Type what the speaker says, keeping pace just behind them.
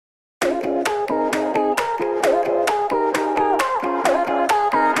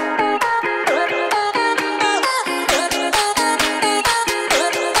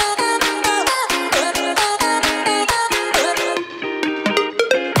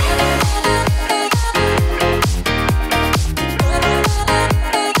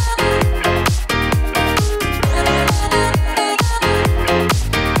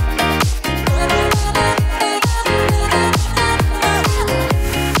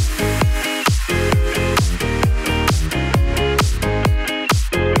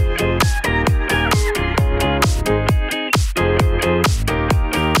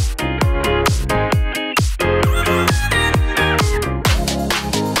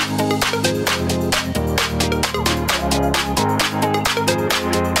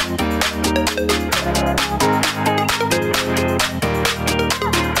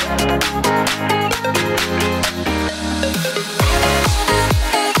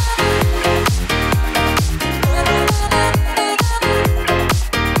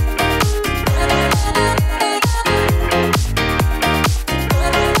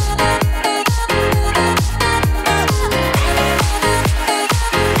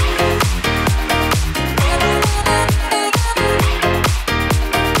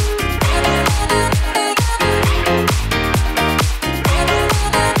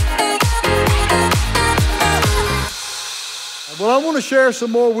share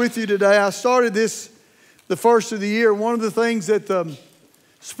some more with you today. I started this the first of the year. One of the things that the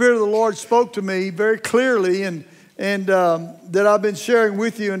Spirit of the Lord spoke to me very clearly and that I've been sharing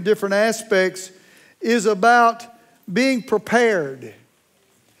with you in different aspects is about being prepared.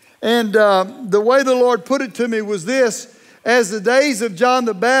 And the way the Lord put it to me was this: as the days of John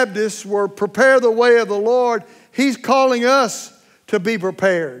the Baptist were prepare the way of the Lord, He's calling us to be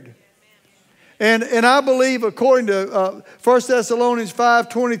prepared. And I believe, according to 1 Thessalonians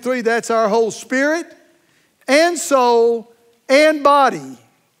 5:23, that's our whole spirit and soul and body,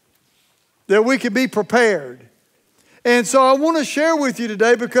 that we can be prepared. And so I want to share with you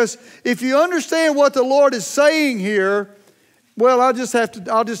today, because if you understand what the Lord is saying here, well, I'll just have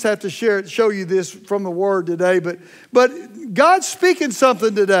to show you this from the Word today. But God's speaking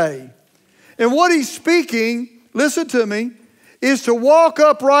something today. And what He's speaking, listen to me, is to walk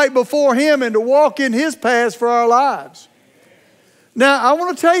upright before Him and to walk in His paths for our lives. Now, I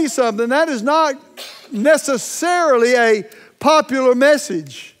want to tell you something. That is not necessarily a popular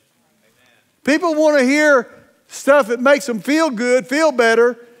message. People want to hear stuff that makes them feel good, feel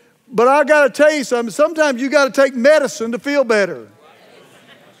better. But I got to tell you something. Sometimes you got to take medicine to feel better.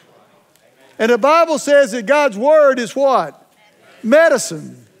 And the Bible says that God's Word is what?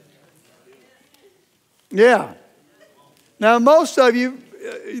 Medicine. Yeah. Now, most of you,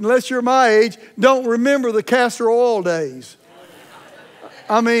 unless you're my age, don't remember the castor oil days.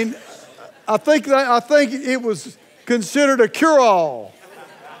 I mean, I think it was considered a cure-all.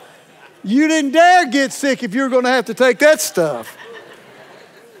 You didn't dare get sick if you were going to have to take that stuff.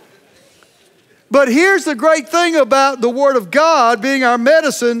 But here's the great thing about the Word of God being our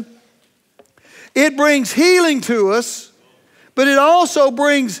medicine. It brings healing to us, but it also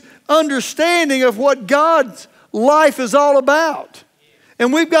brings understanding of what God's life is all about.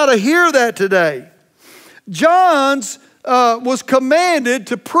 And we've got to hear that today. John was commanded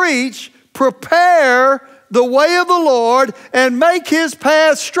to preach, prepare the way of the Lord and make His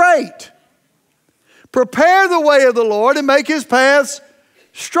paths straight. Prepare the way of the Lord and make His paths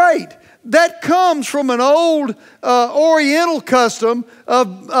straight. That comes from an old Oriental custom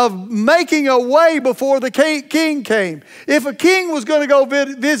of making a way before the king came. If a king was going to go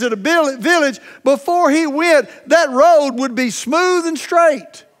visit a village, before he went, that road would be smooth and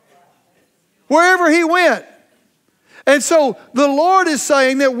straight wherever he went. And so the Lord is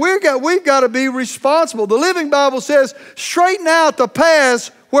saying that we've got to be responsible. The Living Bible says, straighten out the paths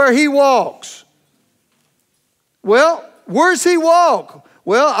where He walks. Well, where's He walk?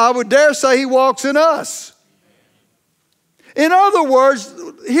 Well, I would dare say He walks in us. In other words,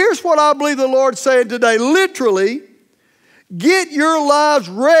 here's what I believe the Lord's saying today. Literally, get your lives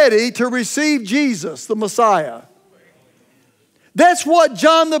ready to receive Jesus, the Messiah. That's what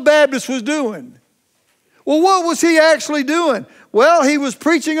John the Baptist was doing. Well, what was he actually doing? Well, he was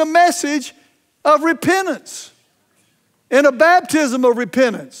preaching a message of repentance and a baptism of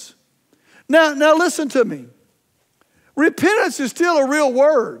repentance. Now listen to me. Repentance is still a real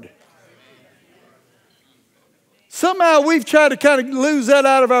word. Somehow we've tried to kind of lose that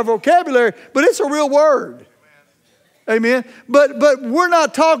out of our vocabulary, but it's a real word. Amen. But we're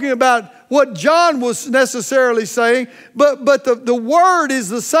not talking about what John was necessarily saying, but the word is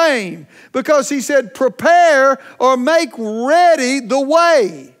the same, because he said, prepare or make ready the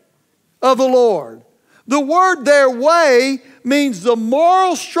way of the Lord. The word there, way, means the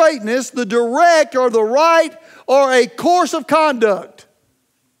moral straightness, the direct or the right, or a course of conduct.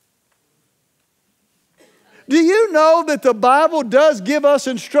 Do you know that the Bible does give us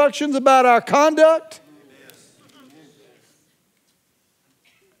instructions about our conduct?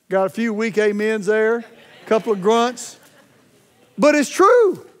 Got a few weak amens there, a couple of grunts. But it's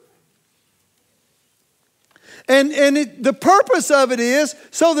true. And the purpose of it is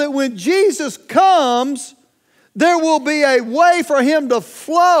so that when Jesus comes, there will be a way for Him to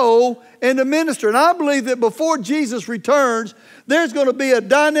flow and to minister. And I believe that before Jesus returns, there's going to be a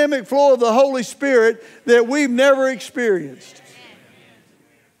dynamic flow of the Holy Spirit that we've never experienced.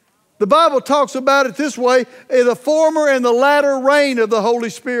 The Bible talks about it this way: the former and the latter rain of the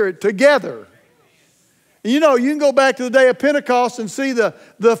Holy Spirit together. You know, you can go back to the day of Pentecost and see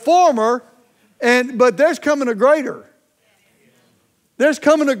the former, but there's coming a greater. There's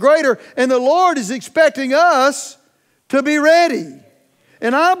coming a greater, and the Lord is expecting us to be ready.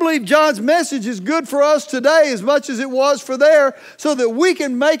 And I believe John's message is good for us today as much as it was for there, so that we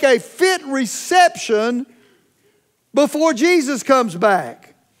can make a fit reception before Jesus comes back.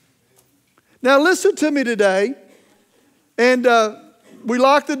 Now listen to me today, and we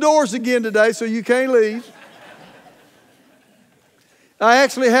locked the doors again today, so you can't leave. I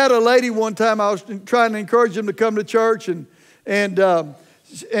actually had a lady one time, I was trying to encourage them to come to church, and And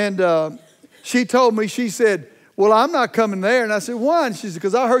she told me, she said, well, I'm not coming there. And I said, why? And she said,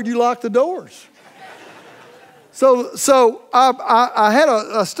 because I heard you lock the doors. So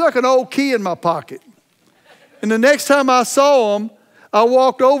I stuck an old key in my pocket. And the next time I saw them, I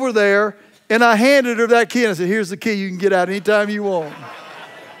walked over there and I handed her that key. And I said, here's the key. You can get out anytime you want.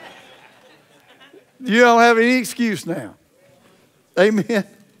 You don't have any excuse now. Amen.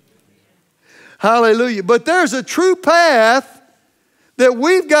 Hallelujah. But there's a true path that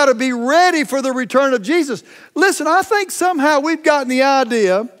we've got to be ready for the return of Jesus. Listen, I think somehow we've gotten the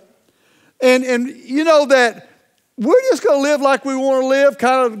idea, and you know, that we're just going to live like we want to live,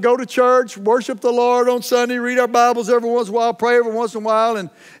 kind of go to church, worship the Lord on Sunday, read our Bibles every once in a while, pray every once in a while,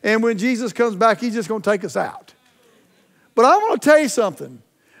 and when Jesus comes back, he's just going to take us out. But I want to tell you something.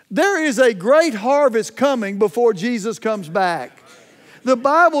 There is a great harvest coming before Jesus comes back. The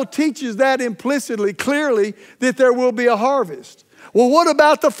Bible teaches that implicitly, clearly, that there will be a harvest. Well, what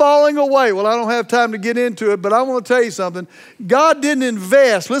about the falling away? Well, I don't have time to get into it, but I want to tell you something. God didn't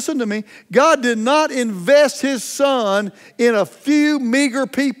invest, listen to me, God did not invest his son in a few meager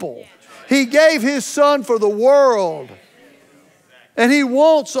people. He gave his son for the world. And he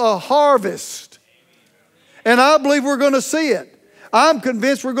wants a harvest. And I believe we're going to see it. I'm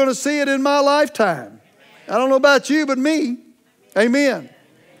convinced we're going to see it in my lifetime. I don't know about you, but me. Amen.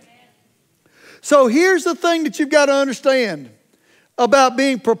 So here's the thing that you've got to understand about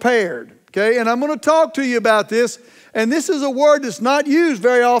being prepared. Okay, and I'm going to talk to you about this. And this is a word that's not used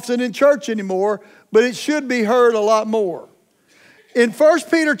very often in church anymore, but it should be heard a lot more. In 1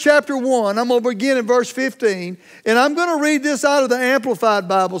 Peter chapter 1, I'm going to begin in verse 15. And I'm going to read this out of the Amplified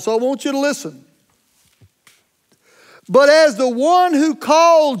Bible, so I want you to listen. But as the one who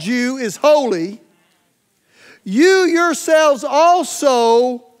called you is holy, you yourselves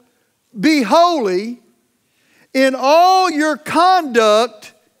also be holy in all your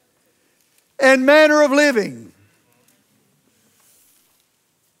conduct and manner of living.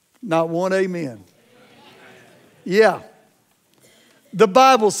 Not one amen. Yeah. The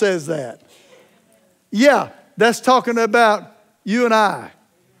Bible says that. Yeah, that's talking about you and I.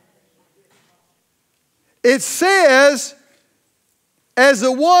 It says, as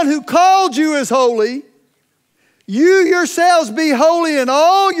the one who called you is holy, you yourselves be holy in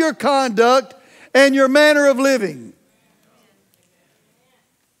all your conduct and your manner of living.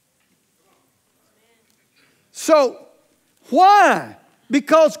 So, why?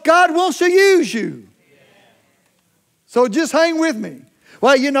 Because God wants to use you. So just hang with me.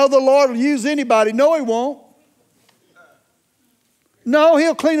 Well, you know, the Lord will use anybody. No, he won't. No,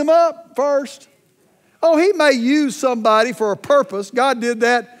 he'll clean them up first. Oh, he may use somebody for a purpose. God did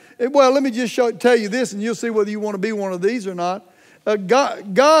that. Well, let me just tell you this, and you'll see whether you want to be one of these or not.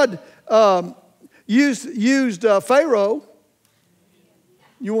 God used Pharaoh.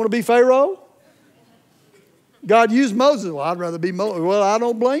 You want to be Pharaoh? God used Moses. Well, I'd rather be Moses. Well, I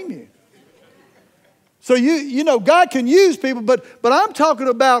don't blame you. So you know, God can use people, but I'm talking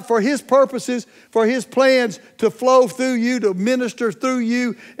about for his purposes, for his plans to flow through you, to minister through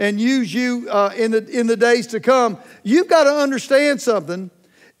you, and use you in the days to come. You've got to understand something.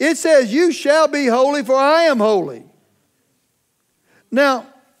 It says, you shall be holy, for I am holy. Now,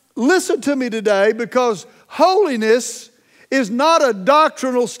 listen to me today, because holiness is not a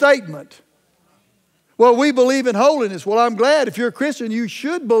doctrinal statement. Well, we believe in holiness. Well, I'm glad. If you're a Christian, you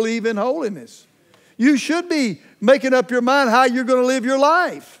should believe in holiness. You should be making up your mind how you're going to live your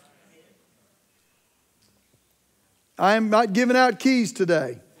life. I am not giving out keys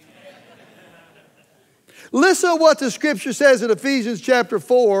today. Listen to what the scripture says in Ephesians chapter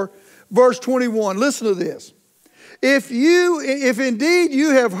 4, verse 21. Listen to this. If indeed you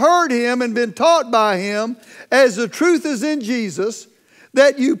have heard him and been taught by him, as the truth is in Jesus,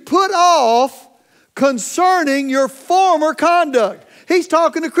 that you put off concerning your former conduct. He's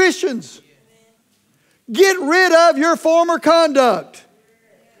talking to Christians. Get rid of your former conduct.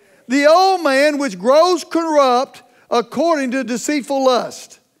 The old man which grows corrupt according to deceitful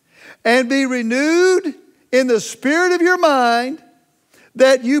lust. And be renewed in the spirit of your mind,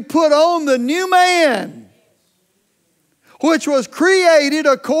 that you put on the new man, which was created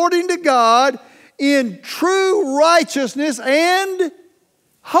according to God in true righteousness and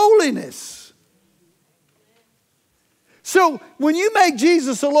holiness. So when you make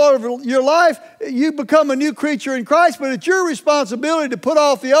Jesus the Lord of your life, you become a new creature in Christ, but it's your responsibility to put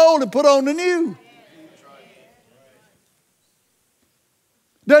off the old and put on the new.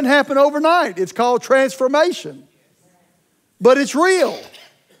 Doesn't happen overnight. It's called transformation. But it's real.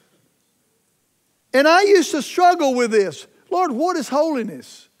 And I used to struggle with this. Lord, what is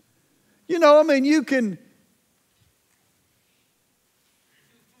holiness? You know, I mean, you can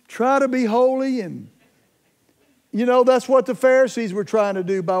try to be holy. And, you know, that's what the Pharisees were trying to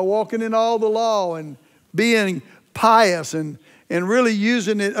do by walking in all the law and being pious and really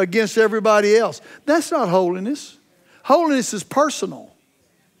using it against everybody else. That's not holiness. Holiness is personal.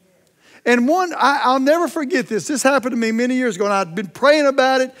 And I'll never forget this. This happened to me many years ago, and I'd been praying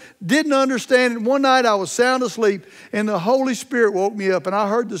about it, didn't understand it. One night I was sound asleep, and the Holy Spirit woke me up, and I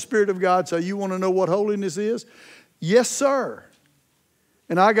heard the Spirit of God say, "You want to know what holiness is?" "Yes, sir."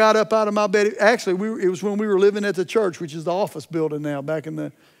 And I got up out of my bed. Actually, it was when we were living at the church, which is the office building now, back in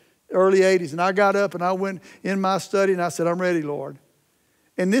the early 80s. And I got up, and I went in my study, and I said, "I'm ready, Lord."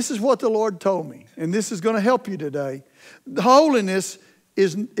 And this is what the Lord told me, and this is going to help you today. Holiness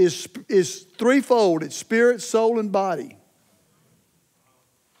is threefold. It's spirit, soul, and body.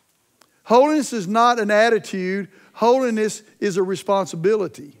 Holiness is not an attitude. Holiness is a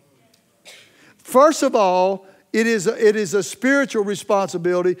responsibility. First of all, it is a spiritual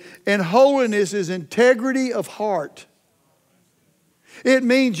responsibility, and holiness is integrity of heart. It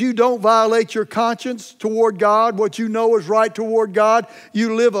means you don't violate your conscience toward God, what you know is right toward God.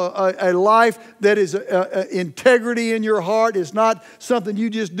 You live a life that is integrity in your heart. It's not something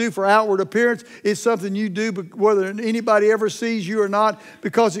you just do for outward appearance. It's something you do whether anybody ever sees you or not,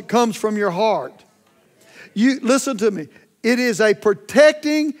 because it comes from your heart. Listen to me. It is a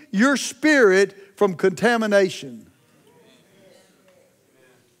protecting your spirit from contamination.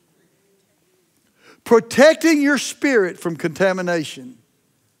 Protecting your spirit from contamination.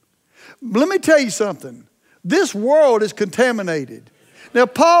 Let me tell you something. This world is contaminated. Now,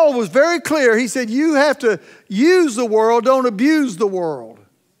 Paul was very clear. He said, you have to use the world, don't abuse the world.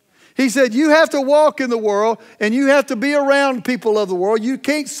 He said, you have to walk in the world, and you have to be around people of the world. You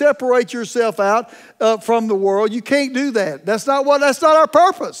can't separate yourself out from the world. You can't do that. That's not our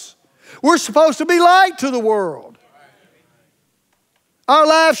purpose. We're supposed to be light to the world. Our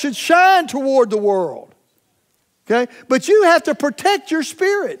lives should shine toward the world. Okay? But you have to protect your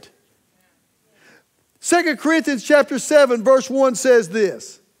spirit. 2 Corinthians chapter 7, verse 1 says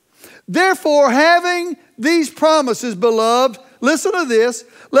this. Therefore, having these promises, beloved, listen to this,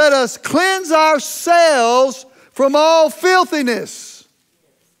 let us cleanse ourselves from all filthiness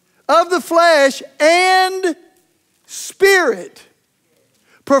of the flesh and spirit,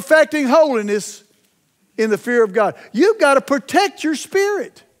 perfecting holiness in the fear of God. You've got to protect your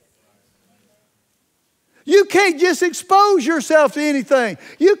spirit. You can't just expose yourself to anything.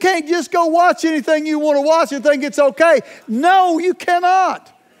 You can't just go watch anything you want to watch and think it's okay. No, you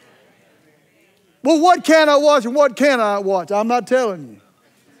cannot. Well, what can I watch and what can I watch? I'm not telling you.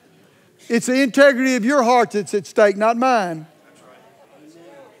 It's the integrity of your heart that's at stake, not mine.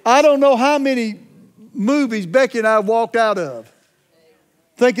 I don't know how many movies Becky and I walked out of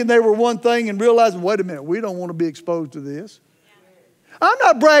thinking they were one thing and realizing, wait a minute, we don't want to be exposed to this. I'm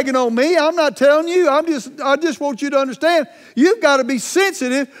not bragging on me. I'm not telling you. I just want you to understand, you've got to be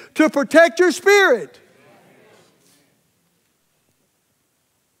sensitive to protect your spirit.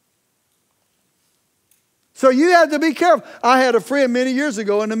 So you have to be careful. I had a friend many years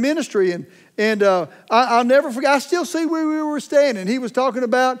ago in the ministry, and I'll never forget. I still see where we were standing. He was talking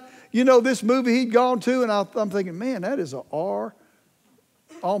about, this movie he'd gone to, and I'm thinking, man, that is a R,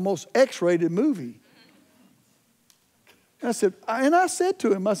 almost X-rated movie. I said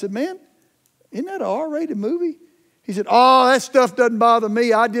to him, man, isn't that an R-rated movie? He said, oh, that stuff doesn't bother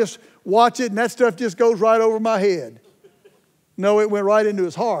me. I just watch it, and that stuff just goes right over my head. No, it went right into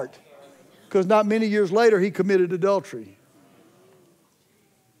his heart, because not many years later, he committed adultery.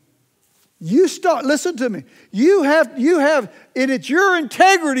 Listen to me. You have, and it's your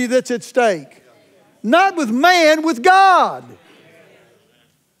integrity that's at stake. Not with man, with God.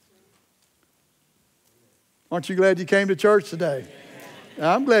 Aren't you glad you came to church today?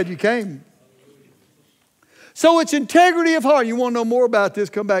 I'm glad you came. So it's integrity of heart. You want to know more about this,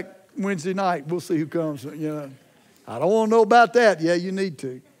 come back Wednesday night. We'll see who comes. I don't want to know about that. Yeah, you need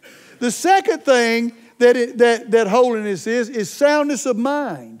to. The second thing that holiness is soundness of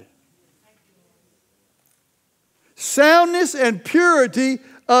mind. Soundness and purity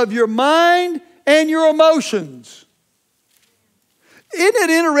of your mind and your emotions. Isn't it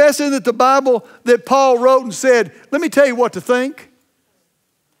interesting that the Bible that Paul wrote and said, let me tell you what to think?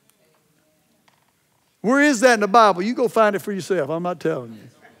 Where is that in the Bible? You go find it for yourself. I'm not telling you.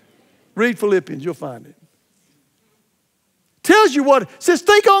 Read Philippians, you'll find it. Tells you what, says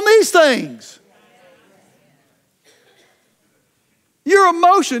think on these things. Your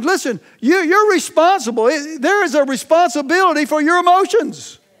emotions, listen, you're responsible. There is a responsibility for your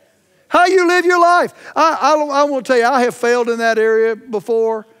emotions. How you live your life. I want to tell you, I have failed in that area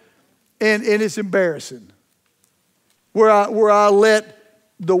before, and it's embarrassing. Where I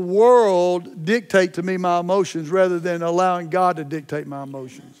let the world dictate to me my emotions rather than allowing God to dictate my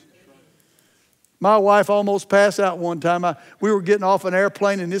emotions. My wife almost passed out one time. We were getting off an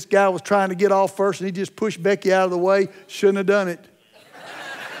airplane and this guy was trying to get off first and he just pushed Becky out of the way. Shouldn't have done it.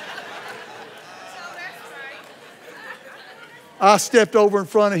 I stepped over in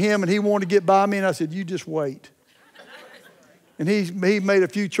front of him and he wanted to get by me and I said, you just wait. And he made a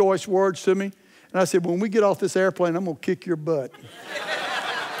few choice words to me. And I said, when we get off this airplane, I'm going to kick your butt.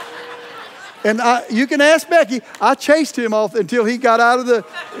 And you can ask Becky, I chased him off until he got out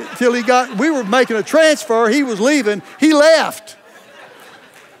of we were making a transfer, he was leaving, he left.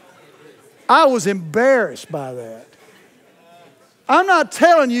 I was embarrassed by that. I'm not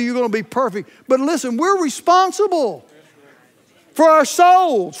telling you you're going to be perfect, but listen, we're responsible for our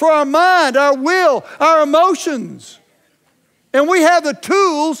souls, for our mind, our will, our emotions. And we have the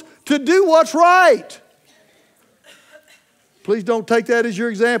tools to do what's right. Please don't take that as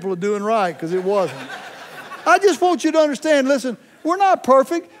your example of doing right, because it wasn't. I just want you to understand, listen, we're not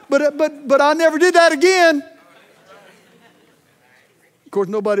perfect, but I never did that again. Of course,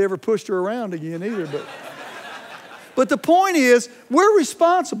 nobody ever pushed her around again either. But the point is, we're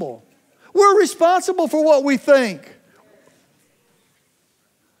responsible. We're responsible for what we think.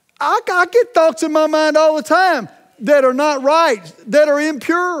 I get thoughts in my mind all the time that are not right, that are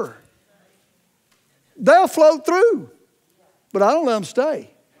impure. They'll float through. But I don't let them stay.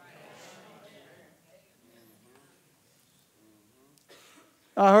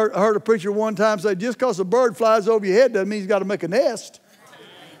 I heard a preacher one time say, just because a bird flies over your head doesn't mean he's got to make a nest.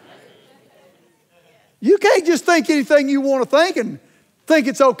 You can't just think anything you want to think and think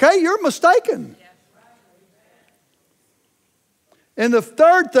it's okay. You're mistaken. And the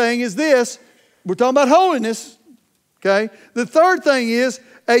third thing is this. We're talking about holiness. Okay? The third thing is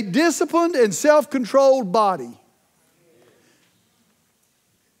a disciplined and self-controlled body.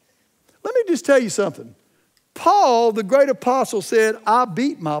 Let me just tell you something. Paul, the great apostle, said, I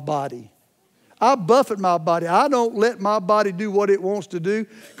beat my body. I buffet my body. I don't let my body do what it wants to do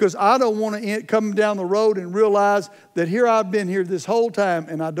because I don't want to come down the road and realize that here I've been here this whole time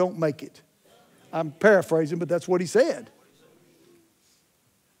and I don't make it. I'm paraphrasing, but that's what he said.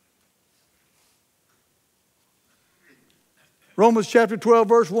 Romans chapter 12,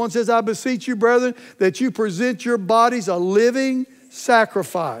 verse 1 says, I beseech you, brethren, that you present your bodies a living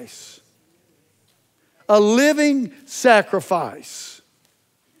sacrifice. A living sacrifice.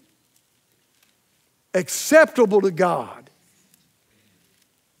 Acceptable to God.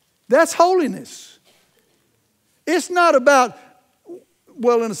 That's holiness. It's not about,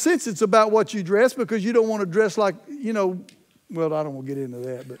 well, in a sense, it's about what you dress because you don't want to dress like, well, I don't want to get into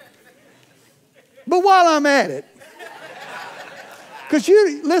that. But while I'm at it, because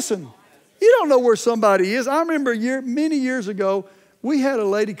listen, you don't know where somebody is. I remember many years ago, we had a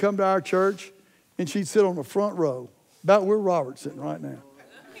lady come to our church and she'd sit on the front row, about where Robert's sitting right now.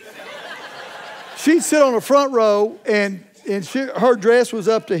 She'd sit on the front row and her dress was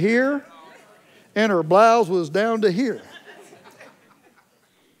up to here and her blouse was down to here.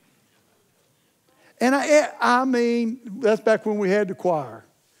 And I mean, that's back when we had the choir.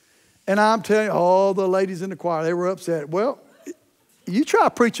 And I'm telling you, all the ladies in the choir, they were upset. Well, you try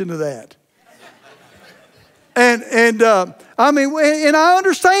preaching to that. And I mean, and I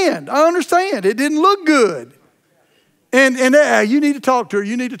understand. It didn't look good. And you need to talk to her.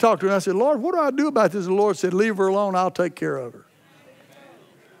 You need to talk to her. And I said, Lord, what do I do about this? And the Lord said, leave her alone. I'll take care of her.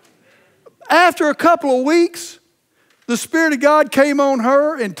 After a couple of weeks, the Spirit of God came on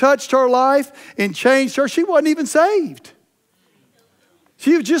her and touched her life and changed her. She wasn't even saved.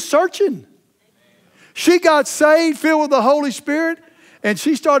 She was just searching. She got saved, filled with the Holy Spirit, and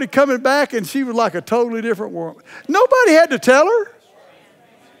she started coming back, and she was like a totally different woman. Nobody had to tell her.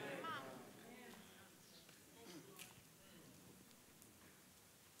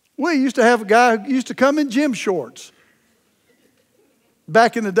 We used to have a guy who used to come in gym shorts.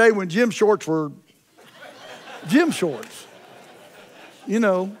 Back in the day when gym shorts were gym shorts.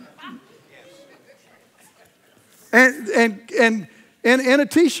 And a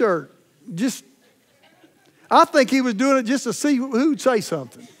t-shirt. I think he was doing it just to see who'd say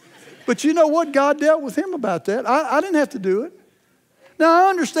something. But you know what? God dealt with him about that. I didn't have to do it. Now, I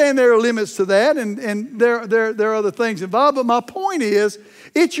understand there are limits to that, and there are other things involved, but my point is,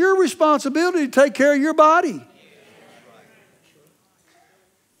 it's your responsibility to take care of your body.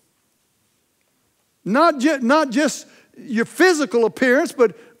 Not just your physical appearance,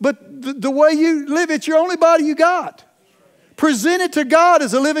 but the way you live. It's your only body you got. Present it to God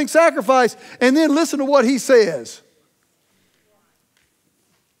as a living sacrifice, and then listen to what he says.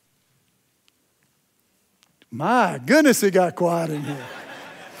 My goodness, it got quiet in here.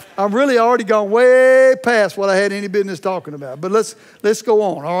 I've really already gone way past what I had any business talking about. But let's go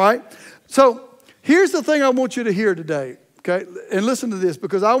on, all right? So here's the thing I want you to hear today, okay? And listen to this,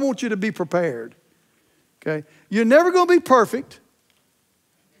 because I want you to be prepared, okay? You're never going to be perfect,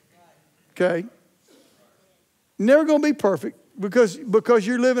 okay? Never going to be perfect because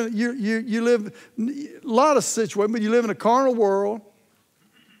you're living, you live a lot of situations, but you live in a carnal world.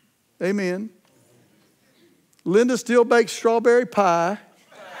 Amen. Linda still bakes strawberry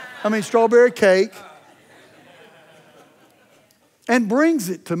cake, and brings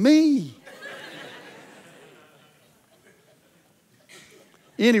it to me.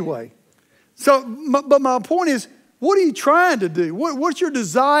 Anyway, but my point is, what are you trying to do? What's your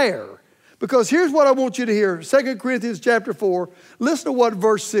desire? Because here's what I want you to hear. 2 Corinthians chapter 4, listen to what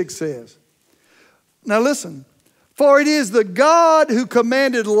verse 6 says. Now listen. For it is the God who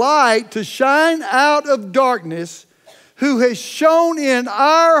commanded light to shine out of darkness, who has shone in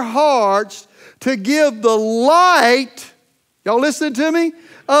our hearts to give the light, y'all listen to me,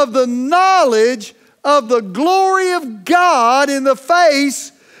 of the knowledge of the glory of God in the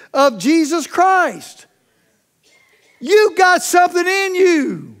face of Jesus Christ. You got something in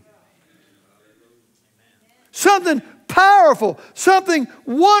you. Something powerful, something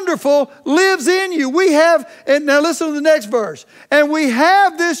wonderful lives in you. We have, and now listen to the next verse. And we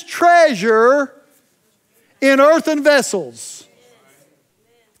have this treasure in earthen vessels.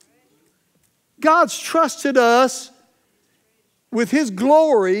 God's trusted us with His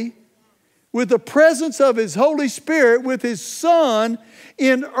glory, with the presence of His Holy Spirit, with His Son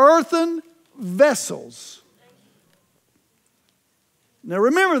in earthen vessels. Now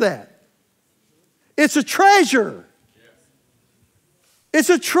remember that. It's a treasure. It's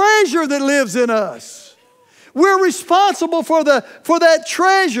a treasure that lives in us. We're responsible for that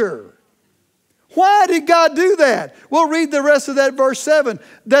treasure. Why did God do that? We'll read the rest of that verse 7.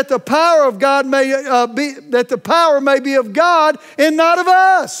 That the power of God may be of God and not of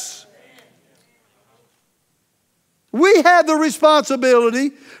us. We have the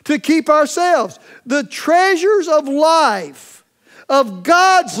responsibility to keep ourselves. The treasures of life, of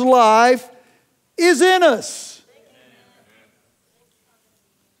God's life, is in us.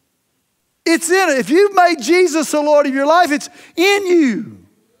 It's in it. If you've made Jesus the Lord of your life, it's in you.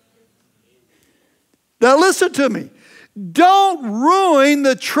 Now listen to me. Don't ruin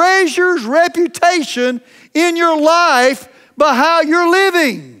the treasure's reputation in your life by how you're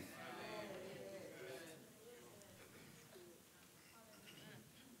living.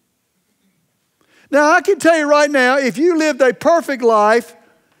 Now I can tell you right now, if you lived a perfect life,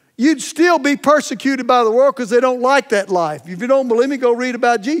 you'd still be persecuted by the world because they don't like that life. If you don't believe me, go read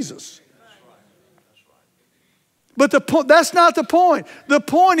about Jesus. But that's not the point. The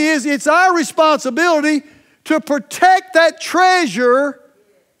point is, it's our responsibility to protect that treasure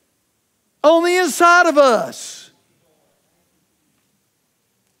on the inside of us.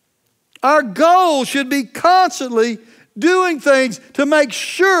 Our goal should be constantly doing things to make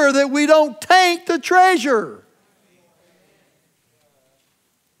sure that we don't taint the treasure.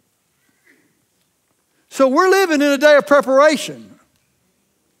 So we're living in a day of preparation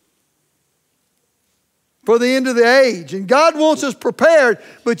for the end of the age. And God wants us prepared,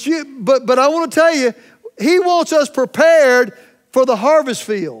 but I want to tell you, He wants us prepared for the harvest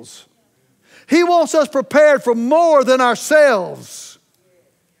fields. He wants us prepared for more than ourselves.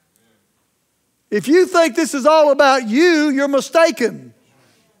 If you think this is all about you, you're mistaken.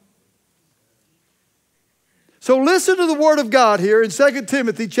 So listen to the Word of God here in 2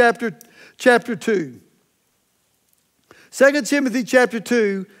 Timothy chapter 2. 2 Timothy chapter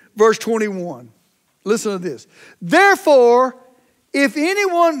 2, verse 21. Listen to this. Therefore, if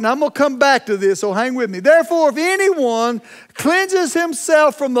anyone, and I'm going to come back to this, so hang with me. Therefore, if anyone cleanses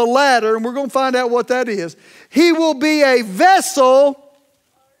himself from the latter, and we're going to find out what that is, he will be a vessel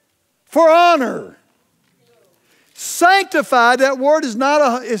for honor. Sanctified, that word is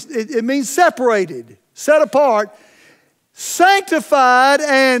not it means separated, set apart. Sanctified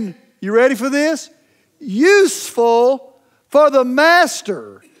and, you ready for this? Useful for the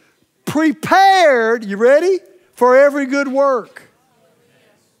master. Prepared, you ready? For every good work.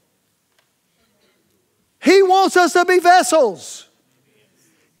 He wants us to be vessels.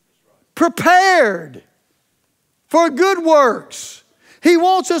 Prepared for good works. He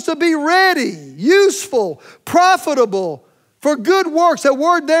wants us to be ready, useful, profitable for good works. That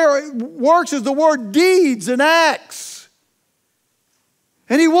word there, works, is the word deeds and acts.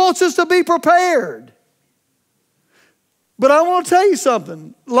 And He wants us to be prepared. But I want to tell you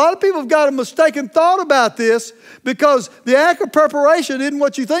something. A lot of people have got a mistaken thought about this because the act of preparation isn't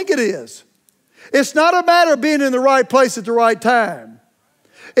what you think it is. It's not a matter of being in the right place at the right time.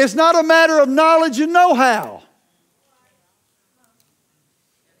 It's not a matter of knowledge and know-how.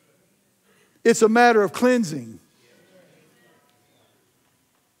 It's a matter of cleansing.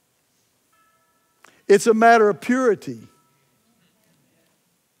 It's a matter of purity.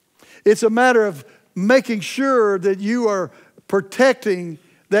 It's a matter of making sure that you are protecting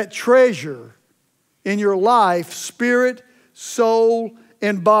that treasure in your life, spirit, soul,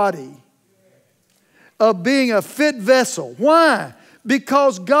 and body. Of being a fit vessel. Why?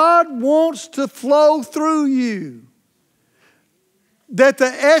 Because God wants to flow through you. That the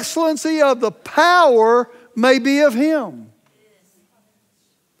excellency of the power may be of Him.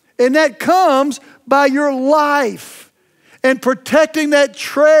 And that comes by your life and protecting that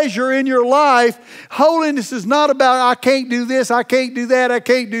treasure in your life. Holiness is not about, I can't do this, I can't do that, I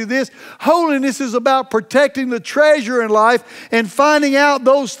can't do this. Holiness is about protecting the treasure in life and finding out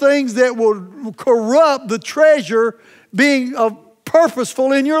those things that will corrupt the treasure being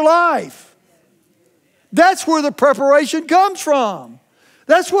purposeful in your life. That's where the preparation comes from.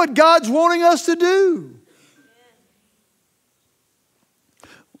 That's what God's wanting us to do.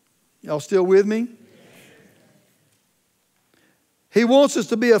 Y'all still with me? He wants us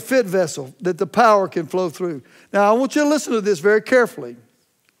to be a fit vessel that the power can flow through. Now, I want you to listen to this very carefully.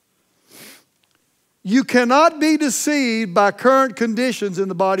 You cannot be deceived by current conditions in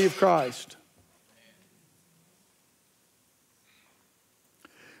the body of Christ.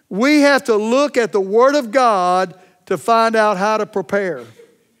 We have to look at the Word of God to find out how to prepare.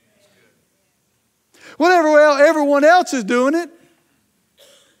 Well, everyone else is doing it.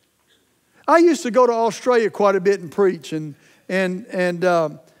 I used to go to Australia quite a bit and preach, and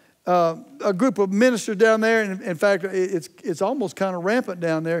a group of ministers down there, and in fact, it's almost kind of rampant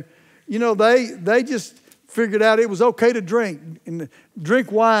down there. You know, they just figured out it was okay to drink and drink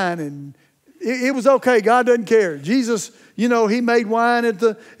wine, and it was okay. God doesn't care. Jesus, you know, He made wine at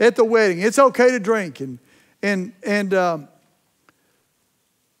the wedding. It's okay to drink, and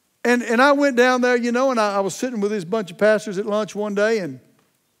I went down there, you know, and I was sitting with this bunch of pastors at lunch one day, and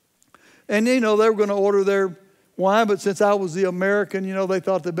you know, they were going to order their wine, but since I was the American, you know, they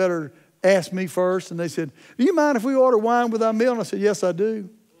thought they better ask me first. And they said, do you mind if we order wine with our meal? And I said, yes, I do.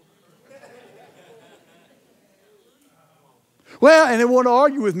 Well, and they wanted to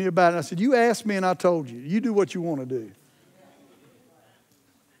argue with me about it. And I said, you asked me and I told you. You do what you want to do.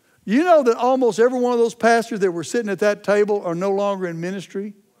 You know that almost every one of those pastors that were sitting at that table are no longer in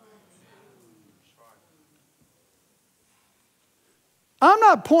ministry? I'm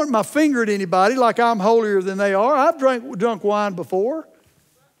not pointing my finger at anybody like I'm holier than they are. I've drunk wine before.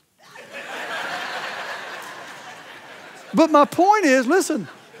 But my point is, listen,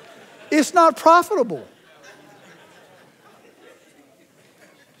 it's not profitable.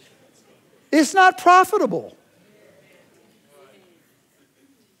 It's not profitable.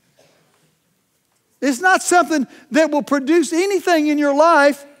 It's not something that will produce anything in your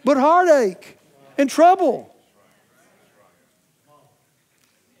life but heartache and trouble.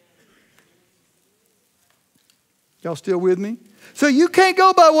 Y'all still with me? So you can't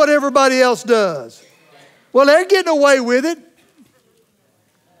go by what everybody else does. Well, they're getting away with it.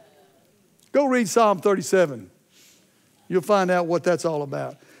 Go read Psalm 37. You'll find out what that's all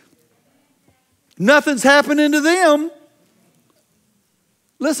about. Nothing's happening to them.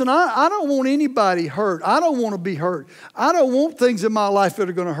 Listen, I don't want anybody hurt. I don't want to be hurt. I don't want things in my life that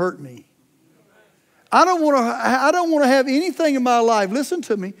are going to hurt me. I don't want to have anything in my life. Listen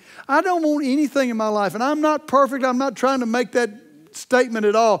to me. I don't want anything in my life. And I'm not perfect. I'm not trying to make that statement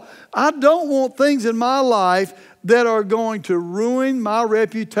at all. I don't want things in my life that are going to ruin my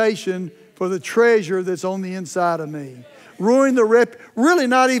reputation for the treasure that's on the inside of me. Ruin really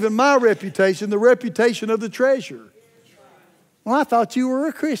not even my reputation, the reputation of the treasure. Well, I thought you were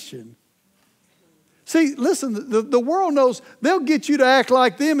a Christian. See, listen, the world knows they'll get you to act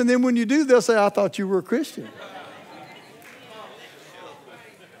like them, and then when you do, they'll say, I thought you were a Christian.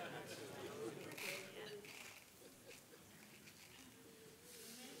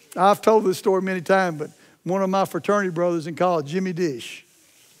 I've told this story many times, but one of my fraternity brothers in college, Jimmy Dish.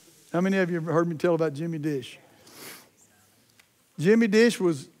 How many of you have heard me tell about Jimmy Dish? Jimmy Dish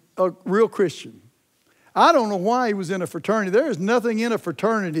was a real Christian. I don't know why he was in a fraternity. There is nothing in a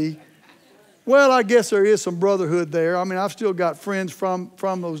fraternity. Well, I guess there is some brotherhood there. I mean, I've still got friends from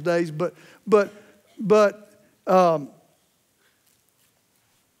those days, but I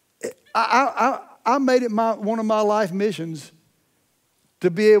made it one of my life missions to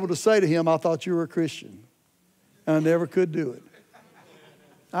be able to say to him, I thought you were a Christian. And I never could do it.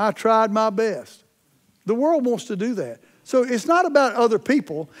 I tried my best. The world wants to do that. So it's not about other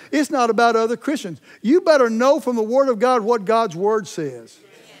people. It's not about other Christians. You better know from the Word of God what God's Word says.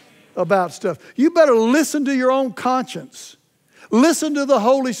 about stuff. You better listen to your own conscience. Listen to the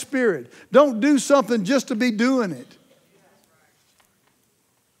Holy Spirit. Don't do something just to be doing it.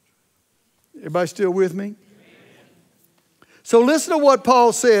 Everybody still with me? So listen to what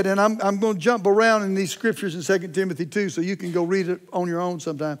Paul said, and I'm going to jump around in these scriptures in 2 Timothy 2 so you can go read it on your own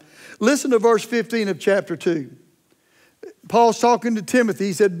sometime. Listen to verse 15 of chapter 2. Paul's talking to Timothy.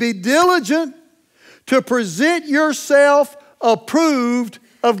 He said, be diligent to present yourself approved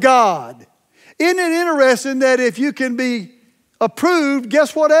of God. Isn't it interesting that if you can be approved,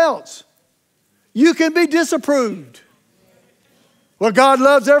 guess what else? You can be disapproved. Well, God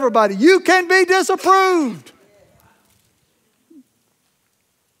loves everybody. You can be disapproved.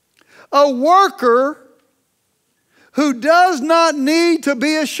 A worker who does not need to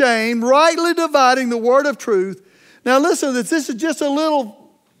be ashamed, rightly dividing the word of truth. Now listen to this. This is just a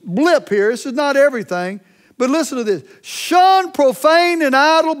little blip here. This is not everything. But listen to this. Shun profane and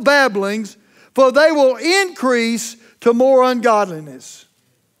idle babblings, for they will increase to more ungodliness.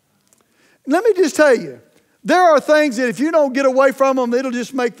 Let me just tell you, there are things that if you don't get away from them, it'll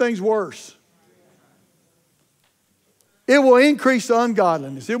just make things worse. It will increase the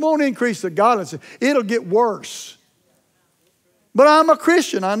ungodliness. It won't increase the godliness. It'll get worse. But I'm a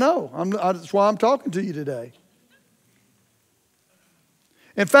Christian, I know. That's why I'm talking to you today.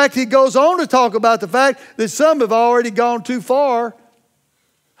 In fact, he goes on to talk about the fact that some have already gone too far.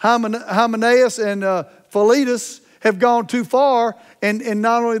 Hymenaeus and Philetus have gone too far. And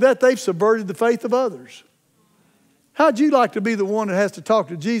not only that, they've subverted the faith of others. How'd you like to be the one that has to talk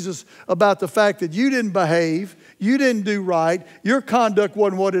to Jesus about the fact that you didn't behave, you didn't do right, your conduct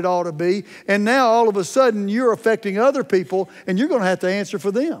wasn't what it ought to be, and now all of a sudden you're affecting other people and you're going to have to answer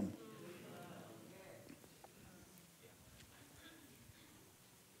for them?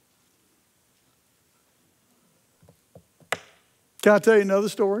 Can I tell you another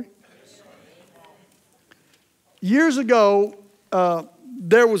story? Years ago,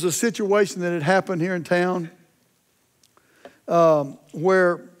 there was a situation that had happened here in town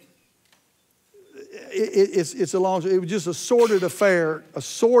where it's a long story. It was just a sordid affair, a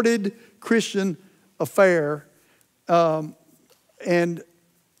sordid Christian affair. And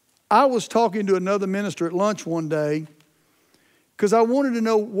I was talking to another minister at lunch one day because I wanted to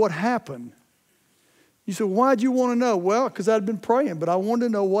know what happened. You said, why'd you want to know? Well, because I'd been praying, but I wanted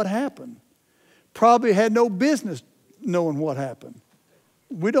to know what happened. Probably had no business knowing what happened.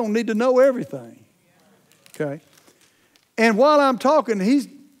 We don't need to know everything. Okay? And while I'm talking, he's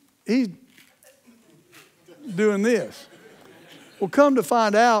doing this. Well, come to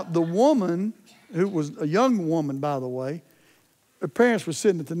find out, the woman, who was a young woman, by the way, her parents were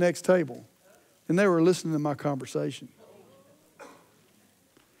sitting at the next table, and they were listening to my conversation.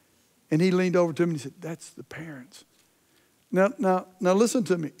 And he leaned over to me and he said, that's the parents. Now listen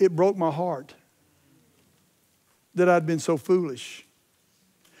to me. It broke my heart that I'd been so foolish.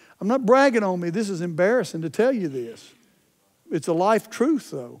 I'm not bragging on me. This is embarrassing to tell you this. It's a life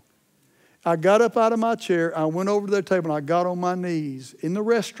truth, though. I got up out of my chair. I went over to their table, and I got on my knees in the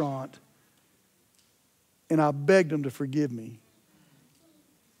restaurant, and I begged them to forgive me.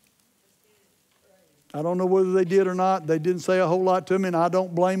 I don't know whether they did or not. They didn't say a whole lot to me, and I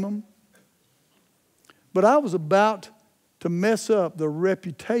don't blame them. But I was about to mess up the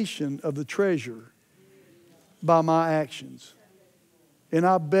reputation of the treasurer by my actions. And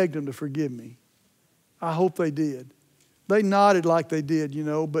I begged them to forgive me. I hope they did. They nodded like they did, you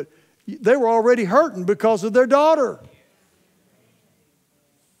know, but they were already hurting because of their daughter.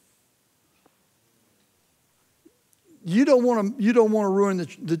 You don't want to ruin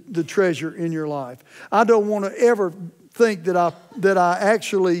the treasure in your life. I don't want to ever think that I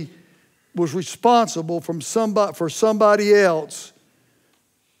actually was responsible for somebody else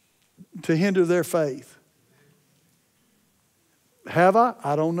to hinder their faith. Have I?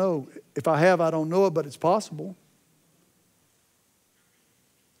 I don't know. If I have, I don't know it, but it's possible.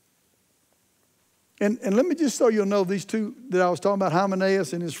 And let me just so you'll know, these two that I was talking about,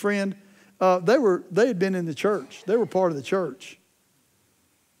 Hymenaeus and his friend, they had been in the church. They were part of the church.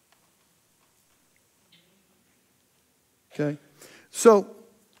 Okay? So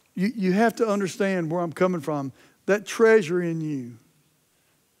you have to understand where I'm coming from. That treasure in you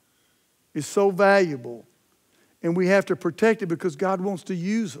is so valuable. And we have to protect it because God wants to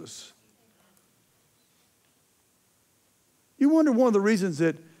use us. You wonder one of the reasons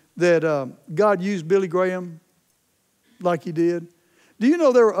that God used Billy Graham like he did? Do you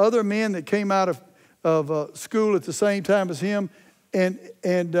know there were other men that came out of school at the same time as him, and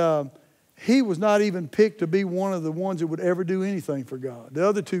he was not even picked to be one of the ones that would ever do anything for God. The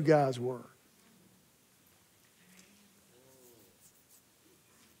other two guys were.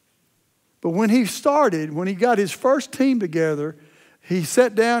 But when he got his first team together, he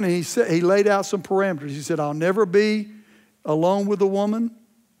sat down and he laid out some parameters. He said, I'll never be alone with a woman.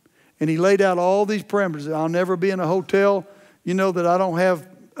 And he laid out all these parameters. I'll never be in a hotel, that I don't have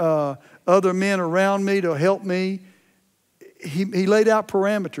other men around me to help me. He laid out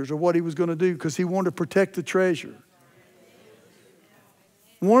parameters of what he was going to do because he wanted to protect the treasure.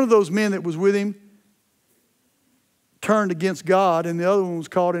 One of those men that was with him turned against God, and the other one was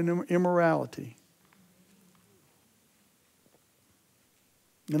caught in immorality.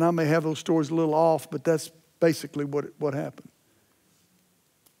 And I may have those stories a little off, but that's basically what happened.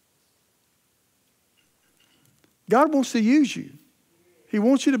 God wants to use you. He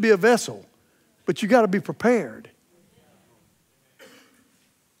wants you to be a vessel, but you got to be prepared.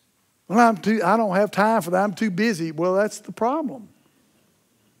 Well, I don't have time for that. I'm too busy. Well, that's the problem.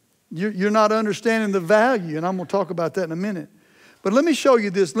 You're not understanding the value, and I'm going to talk about that in a minute. But let me show you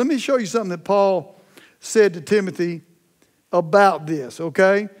this. Let me show you something that Paul said to Timothy about this,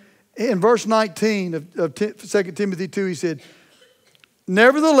 okay? In verse 19 of 2 Timothy 2, he said,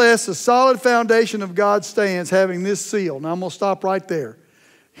 nevertheless, a solid foundation of God stands, having this seal. Now, I'm going to stop right there.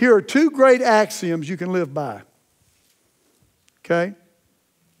 Here are two great axioms you can live by, okay?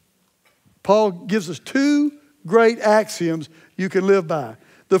 Paul gives us two great axioms you can live by.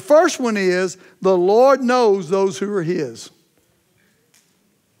 The first one is, the Lord knows those who are His.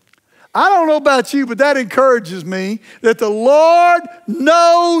 I don't know about you, but that encourages me that the Lord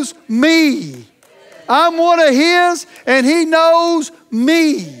knows me. I'm one of His, and He knows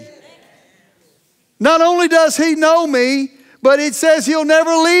me. Not only does He know me, but it says He'll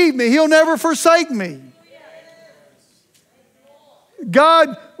never leave me. He'll never forsake me.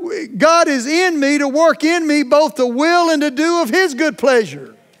 God is in me to work in me both the will and to do of His good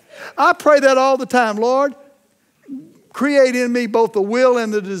pleasure. I pray that all the time. Lord, create in me both the will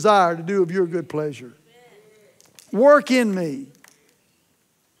and the desire to do of your good pleasure. Work in me.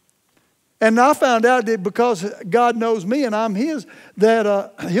 And I found out that because God knows me and I'm His,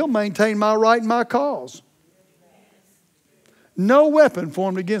 that He'll maintain my right and my cause. No weapon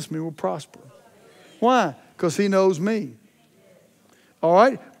formed against me will prosper. Why? Because He knows me. All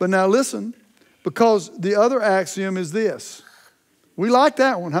right? But now listen, because the other axiom is this. We like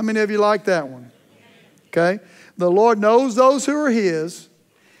that one. How many of you like that one? Okay? The Lord knows those who are His,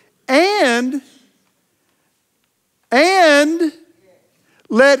 and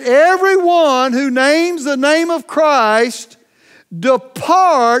let everyone who names the name of Christ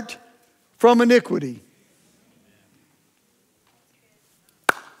depart from iniquity.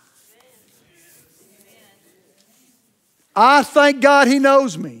 I thank God He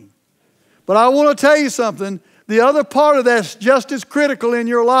knows me. But I want to tell you something. The other part of that's just as critical in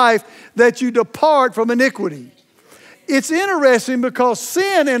your life, that you depart from iniquity. It's interesting because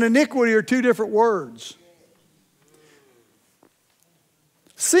sin and iniquity are two different words.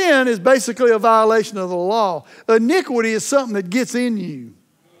 Sin is basically a violation of the law. Iniquity is something that gets in you.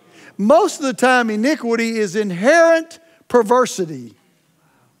 Most of the time, iniquity is inherent perversity.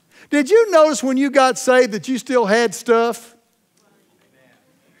 Did you notice when you got saved that you still had stuff?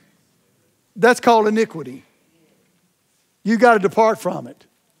 That's called iniquity. You got to depart from it.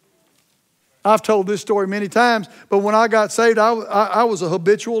 I've told this story many times, but when I got saved, I was a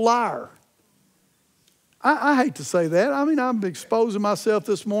habitual liar. I hate to say that. I mean, I'm exposing myself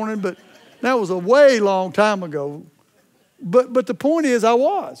this morning, but that was a way long time ago. But the point is, I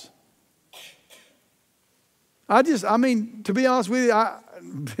was. To be honest with you,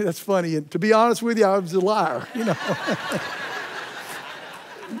 that's funny. To be honest with you, I was a liar,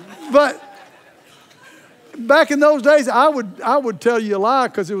 But back in those days, I would tell you a lie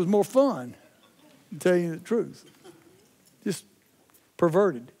because it was more fun to tell you the truth. Just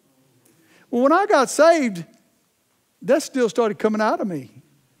perverted. Well, when I got saved, that still started coming out of me.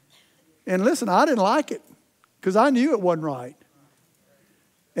 And listen, I didn't like it because I knew it wasn't right.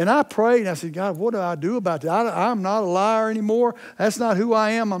 And I prayed and I said, God, what do I do about that? I'm not a liar anymore. That's not who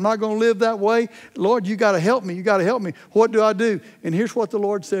I am. I'm not going to live that way. Lord, you got to help me. You got to help me. What do I do? And here's what the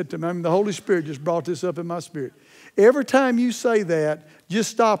Lord said to me. The Holy Spirit just brought this up in my spirit. Every time you say that,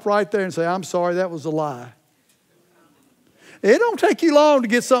 just stop right there and say, I'm sorry, that was a lie. It don't take you long to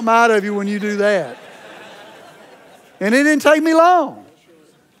get something out of you when you do that. And it didn't take me long.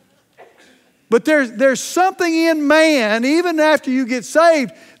 But there's something in man, even after you get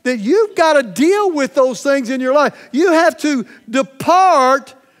saved, that you've got to deal with those things in your life. You have to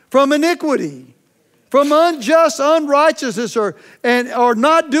depart from iniquity, from unjust unrighteousness or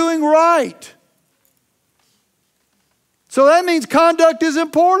not doing right. So that means conduct is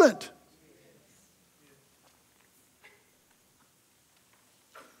important.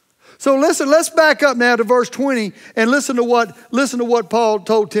 So listen, let's back up now to verse 20 and listen to what Paul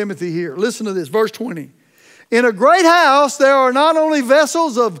told Timothy here. Listen to this, verse 20. In a great house there are not only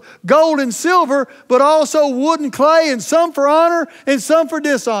vessels of gold and silver, but also wood and clay, and some for honor and some for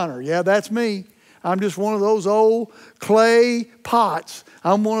dishonor. Yeah, that's me. I'm just one of those old clay pots.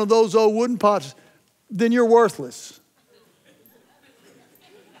 I'm one of those old wooden pots. Then you're worthless.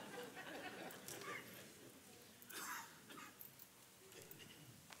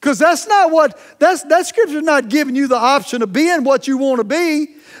 Because that's not what, that scripture's not giving you the option of being what you want to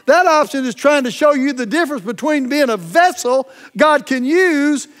be. That option is trying to show you the difference between being a vessel God can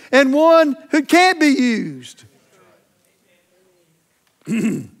use and one who can't be used.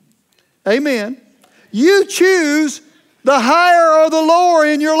 Amen. You choose the higher or the lower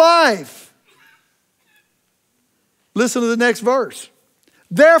in your life. Listen to the next verse.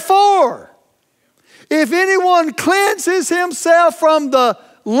 Therefore, if anyone cleanses himself from the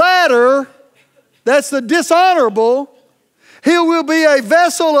latter, that's the dishonorable, he will be a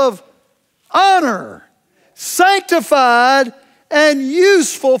vessel of honor, sanctified and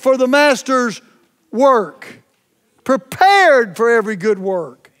useful for the master's work, prepared for every good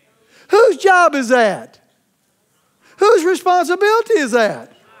work. Whose job is that? Whose responsibility is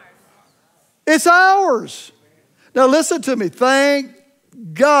that? It's ours. Now listen to me. Thank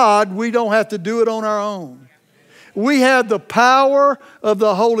God we don't have to do it on our own. We have the power of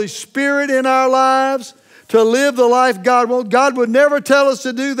the Holy Spirit in our lives to live the life God wants. God would never tell us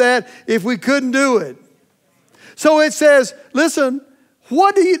to do that if we couldn't do it. So it says, listen,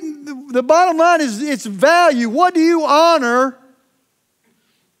 the bottom line is its value. What do you honor?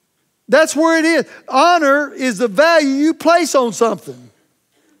 That's where it is. Honor is the value you place on something.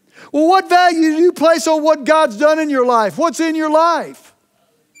 Well, what value do you place on what God's done in your life? What's in your life?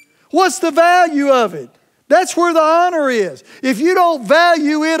 What's the value of it? That's where the honor is. If you don't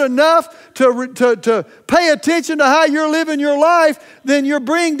value it enough to pay attention to how you're living your life, then you're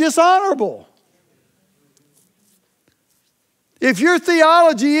being dishonorable. If your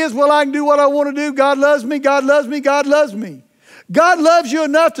theology is, well, I can do what I want to do, God loves me, God loves me, God loves me. God loves you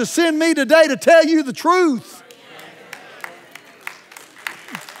enough to send me today to tell you the truth.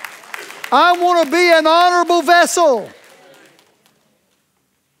 I want to be an honorable vessel.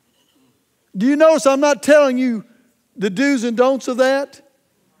 Do you notice I'm not telling you the do's and don'ts of that?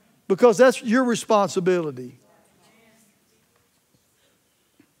 Because that's your responsibility.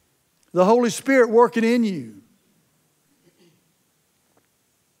 The Holy Spirit working in you.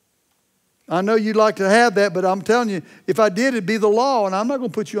 I know you'd like to have that, but I'm telling you, if I did, it'd be the law, and I'm not going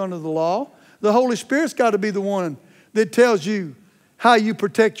to put you under the law. The Holy Spirit's got to be the one that tells you how you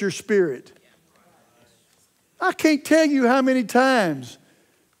protect your spirit. I can't tell you how many times,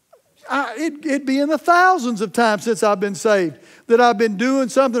 it'd be in the thousands of times since I've been saved, that I've been doing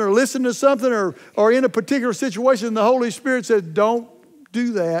something or listening to something or in a particular situation, and the Holy Spirit says, don't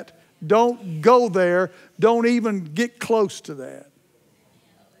do that. Don't go there. Don't even get close to that.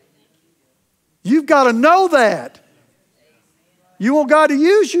 You've got to know that. You want God to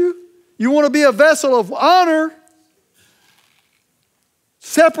use you. You want to be a vessel of honor,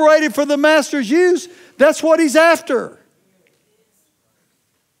 separated for the master's use. That's what he's after.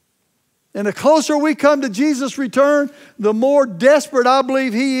 And the closer we come to Jesus' return, the more desperate I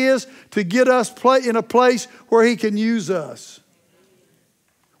believe he is to get us in a place where he can use us.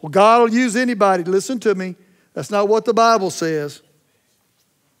 Well, God will use anybody. Listen to me. That's not what the Bible says.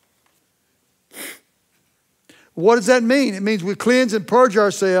 What does that mean? It means we cleanse and purge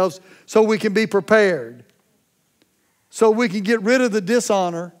ourselves so we can be prepared. So we can get rid of the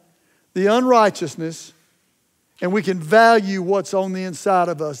dishonor, the unrighteousness, and we can value what's on the inside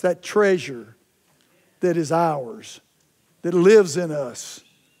of us, that treasure that is ours, that lives in us.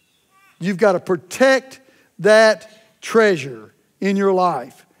 You've got to protect that treasure in your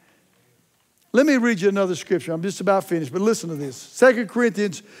life. Let me read you another scripture. I'm just about finished, but listen to this. 2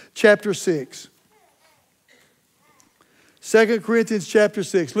 Corinthians chapter 6. 2 Corinthians chapter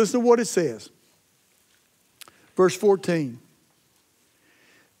 6. Listen to what it says. Verse 14.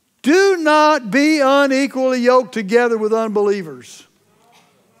 Do not be unequally yoked together with unbelievers.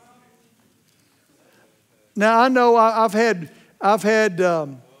 Now I know I've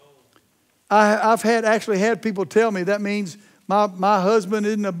actually had people tell me that means my husband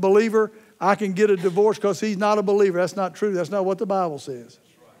isn't a believer. I can get a divorce because he's not a believer. That's not true. That's not what the Bible says.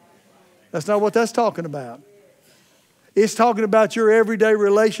 That's not what that's talking about. It's talking about your everyday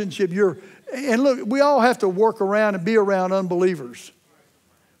relationship. And look, we all have to work around and be around unbelievers.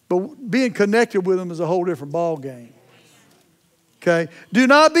 But being connected with them is a whole different ball game. Okay? Do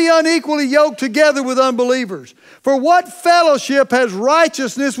not be unequally yoked together with unbelievers. For what fellowship has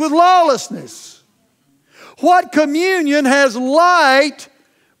righteousness with lawlessness? What communion has light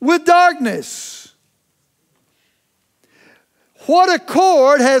with darkness? What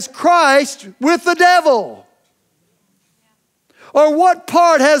accord has Christ with the devil? Or what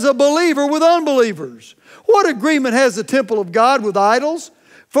part has a believer with unbelievers? What agreement has the temple of God with idols?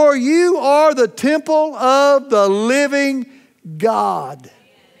 For you are the temple of the living God.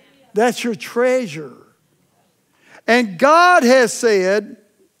 That's your treasure. And God has said,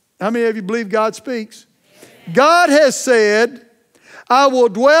 how many of you believe God speaks? God has said, I will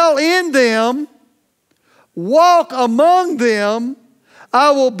dwell in them, walk among them,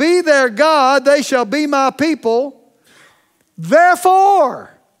 I will be their God, they shall be my people.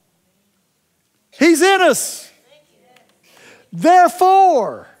 Therefore, He's in us.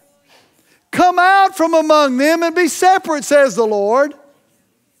 Therefore, come out from among them and be separate, says the Lord.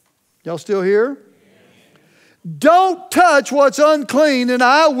 Y'all still here? Don't touch what's unclean, and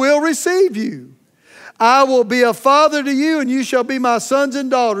I will receive you. I will be a father to you, and you shall be my sons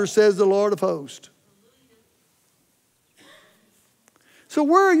and daughters, says the Lord of hosts. So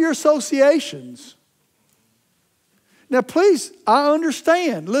where are your associations? Now please, I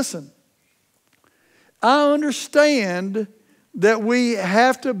understand. Listen. I understand that we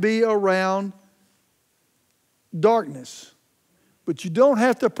have to be around darkness. But you don't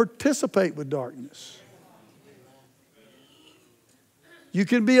have to participate with darkness. You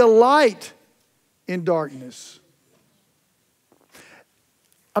can be a light in darkness.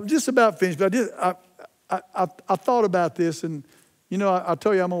 I'm just about finished, but I thought about this, and you know, I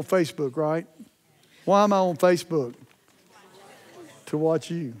tell you I'm on Facebook, right? Why am I on Facebook? To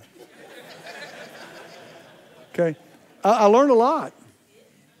watch you. Okay. I learned a lot.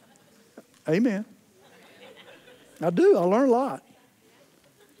 Amen. I do. I learn a lot.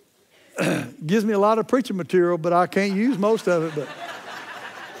 Gives me a lot of preaching material, but I can't use most of it.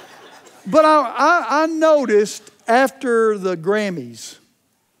 But I noticed after the Grammys,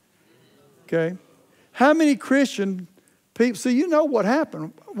 okay, how many Christian people, see, you know what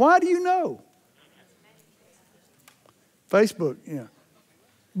happened. Why do you know? Facebook, yeah.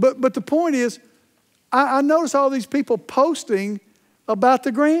 But the point is, I notice all these people posting about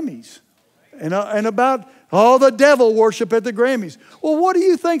the Grammys and about all the devil worship at the Grammys. Well, what do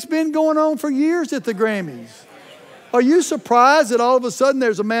you think's been going on for years at the Grammys? Are you surprised that all of a sudden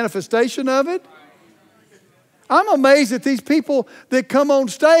there's a manifestation of it? I'm amazed at these people that come on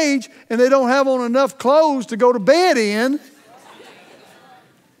stage and they don't have on enough clothes to go to bed in,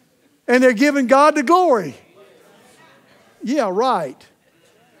 and they're giving God the glory. Yeah, right.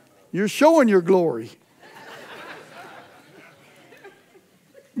 You're showing your glory.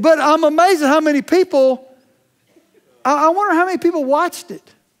 But I'm amazed at how many people, I wonder how many people watched it.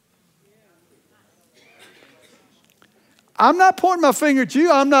 I'm not pointing my finger at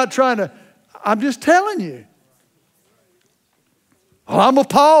you. I'm not trying to, I'm just telling you. Oh, I'm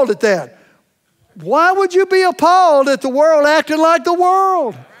appalled at that. Why would you be appalled at the world acting like the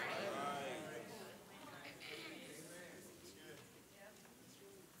world?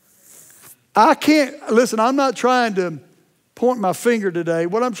 I can't, listen, I'm not trying to point my finger today.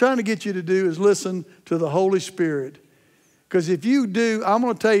 What I'm trying to get you to do is listen to the Holy Spirit. Because if you do, I'm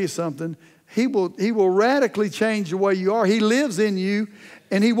going to tell you something. He will radically change the way you are. He lives in you,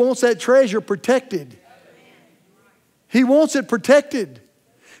 and He wants that treasure protected. He wants it protected.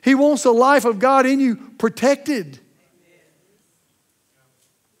 He wants the life of God in you protected.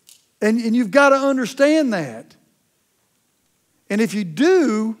 And you've got to understand that. And if you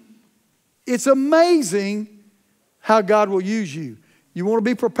do, it's amazing how God will use you. You want to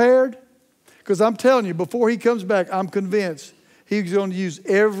be prepared? Because I'm telling you, before He comes back, I'm convinced He's going to use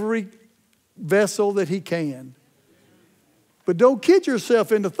every vessel that He can. But don't kid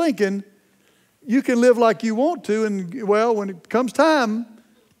yourself into thinking you can live like you want to, and well, when it comes time,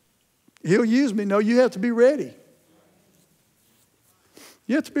 He'll use me. No, you have to be ready.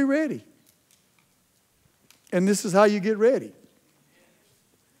 You have to be ready. And this is how you get ready.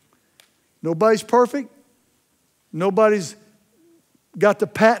 Nobody's perfect. Nobody's got the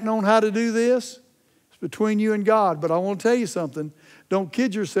patent on how to do this. It's between you and God. But I want to tell you something. Don't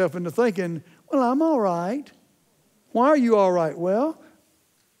kid yourself into thinking, well, I'm all right. Why are you all right? Well,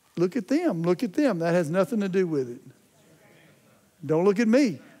 look at them. Look at them. That has nothing to do with it. Don't look at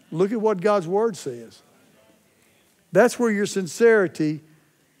me. Look at what God's Word says. That's where your sincerity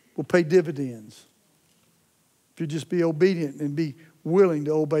will pay dividends. If you just be obedient and be willing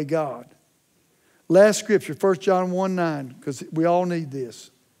to obey God. Last scripture, 1 John 1:9, because we all need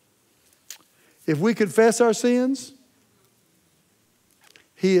this. If we confess our sins,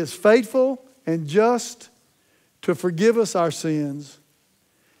 He is faithful and just to forgive us our sins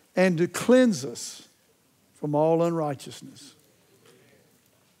and to cleanse us from all unrighteousness.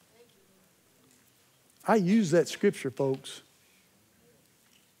 I use that scripture, folks.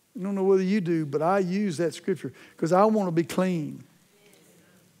 I don't know whether you do, but I use that scripture because I want to be clean.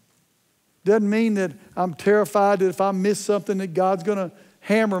 Doesn't mean that I'm terrified that if I miss something that God's going to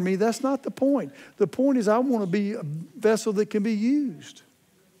hammer me. That's not the point. The point is I want to be a vessel that can be used.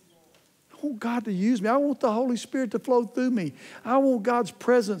 I want God to use me. I want the Holy Spirit to flow through me. I want God's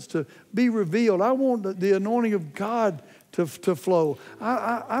presence to be revealed. I want the anointing of God to flow.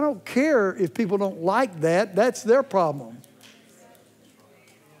 I don't care if people don't like that. That's their problem.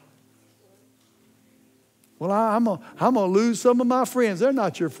 Well, I'm going to lose some of my friends. They're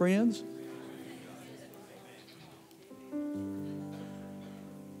not your friends.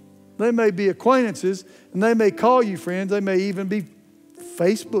 They may be acquaintances, and they may call you friends. They may even be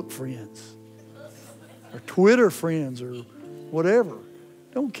Facebook friends or Twitter friends or whatever.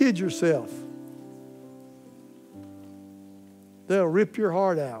 Don't kid yourself. They'll rip your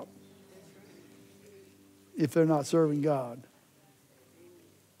heart out if they're not serving God.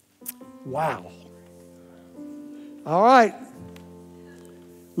 Wow. All right.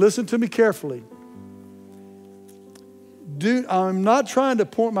 Listen to me carefully. I'm not trying to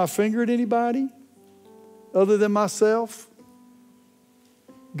point my finger at anybody other than myself.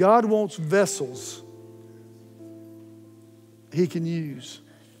 God wants vessels He can use.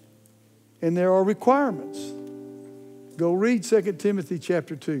 And there are requirements. Go read 2 Timothy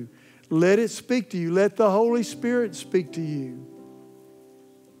chapter 2. Let it speak to you. Let the Holy Spirit speak to you.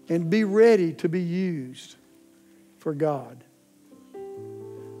 And be ready to be used for God.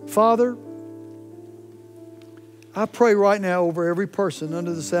 Father, I pray right now over every person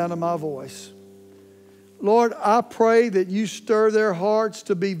under the sound of my voice. Lord, I pray that you stir their hearts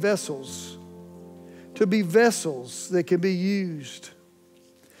to be vessels that can be used.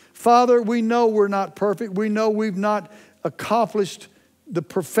 Father, we know we're not perfect. We know we've not accomplished the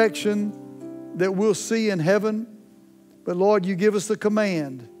perfection that we'll see in heaven. But Lord, you give us the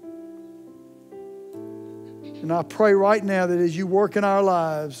command. And I pray right now that as you work in our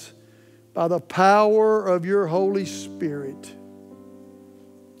lives, by the power of your Holy Spirit,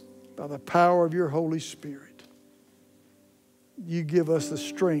 by the power of your Holy Spirit, you give us the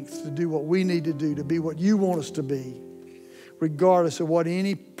strength to do what we need to do, to be what you want us to be, regardless of what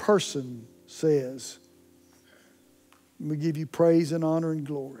any person says. And we give you praise and honor and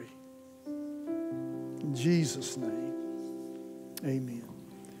glory. In Jesus' name, amen.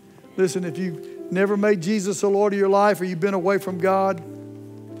 Listen, if you've never made Jesus the Lord of your life or you've been away from God,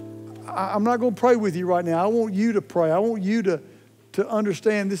 I'm not going to pray with you right now. I want you to pray. I want you to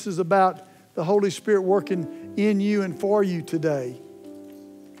understand this is about the Holy Spirit working in you and for you today.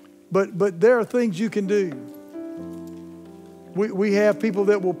 But there are things you can do. We have people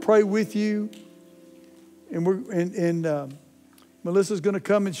that will pray with you, and Melissa's going to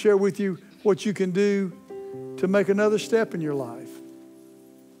come and share with you what you can do to make another step in your life.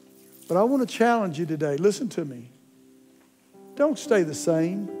 But I want to challenge you today. Listen to me. Don't stay the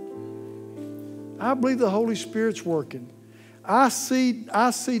same. I believe the Holy Spirit's working. I see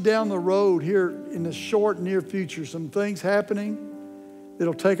down the road here in the short, near future some things happening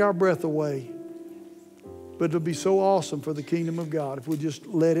that'll take our breath away. But it'll be so awesome for the kingdom of God if we just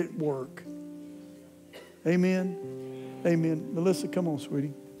let it work. Amen. Amen. Melissa, come on,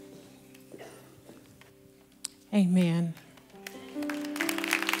 sweetie. Amen.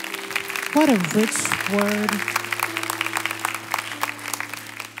 What a rich word.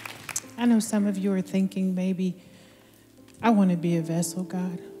 I know some of you are thinking maybe, I want to be a vessel,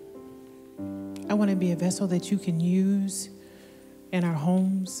 God. I want to be a vessel that you can use in our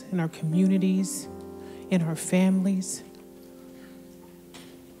homes, in our communities, in our families.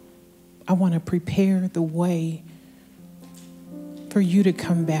 I want to prepare the way for you to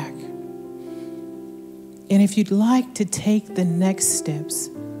come back. And if you'd like to take the next steps,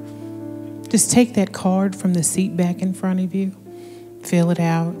 just take that card from the seat back in front of you, fill it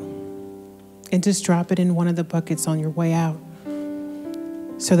out, and just drop it in one of the buckets on your way out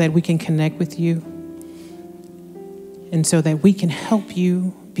so that we can connect with you and so that we can help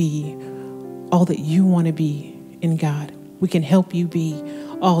you be all that you want to be in God. We can help you be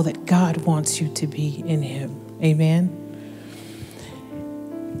all that God wants you to be in Him. Amen.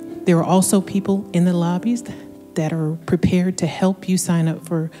 There are also people in the lobbies that are prepared to help you sign up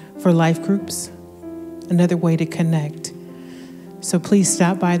for life groups, another way to connect. So please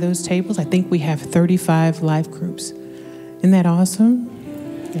stop by those tables. I think we have 35 life groups. Isn't that awesome?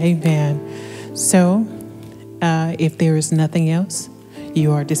 Amen. So if there is nothing else,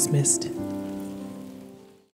 You are dismissed.